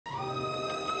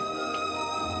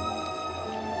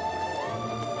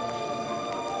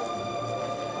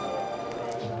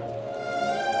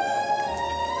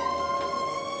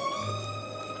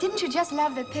Didn't you just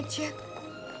love the picture?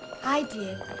 I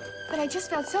did, but I just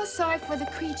felt so sorry for the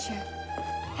creature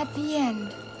at the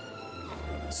end.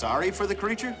 Sorry for the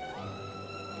creature?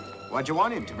 Why'd you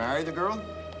want him to marry the girl?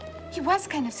 He was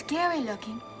kind of scary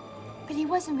looking, but he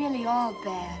wasn't really all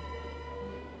bad.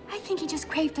 I think he just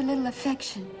craved a little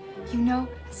affection. You know,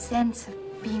 a sense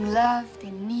of being loved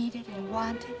and needed and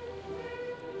wanted.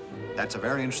 That's a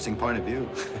very interesting point of view.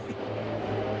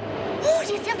 Oh,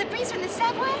 do you feel the breeze from the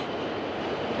subway?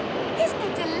 Isn't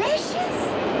it delicious?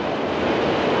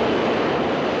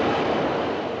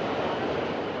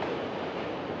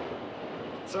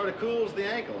 Sort of cools the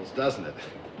ankles, doesn't it?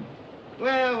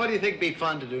 Well, what do you think would be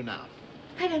fun to do now?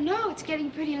 I don't know. It's getting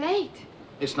pretty late.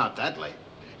 It's not that late.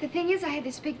 The thing is, I had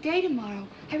this big day tomorrow.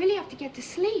 I really have to get to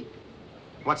sleep.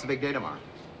 What's the big day tomorrow?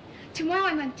 Tomorrow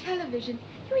I'm on television.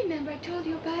 You remember I told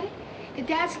you about it? The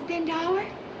dazzling hour?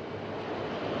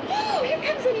 Oh, here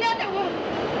comes another one.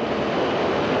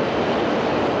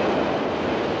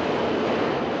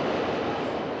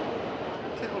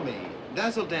 Tell me,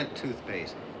 Dazzle-Dent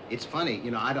toothpaste. It's funny,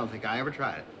 you know, I don't think I ever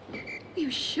tried it. You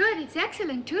should. It's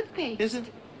excellent toothpaste. Is it?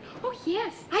 Oh,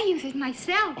 yes. I use it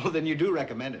myself. Oh, then you do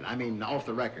recommend it. I mean, off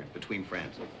the record, between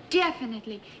friends.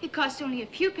 Definitely. It costs only a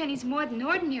few pennies more than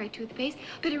ordinary toothpaste,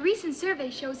 but a recent survey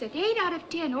shows that 8 out of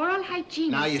 10 oral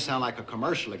hygienists... Now you sound like a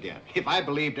commercial again. If I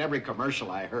believed every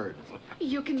commercial I heard.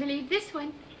 You can believe this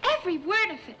one. Every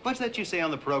word of it. What's that you say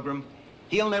on the program?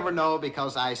 He'll never know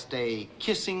because I stay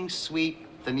kissing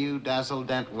sweet the new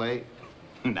Dazzle-Dent way.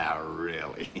 Now,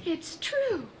 really. It's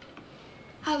true.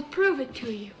 I'll prove it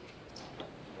to you.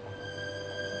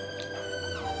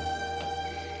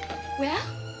 Well?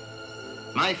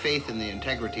 My faith in the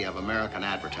integrity of American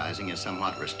advertising is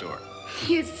somewhat restored.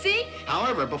 You see?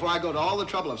 However, before I go to all the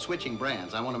trouble of switching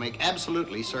brands, I want to make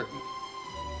absolutely certain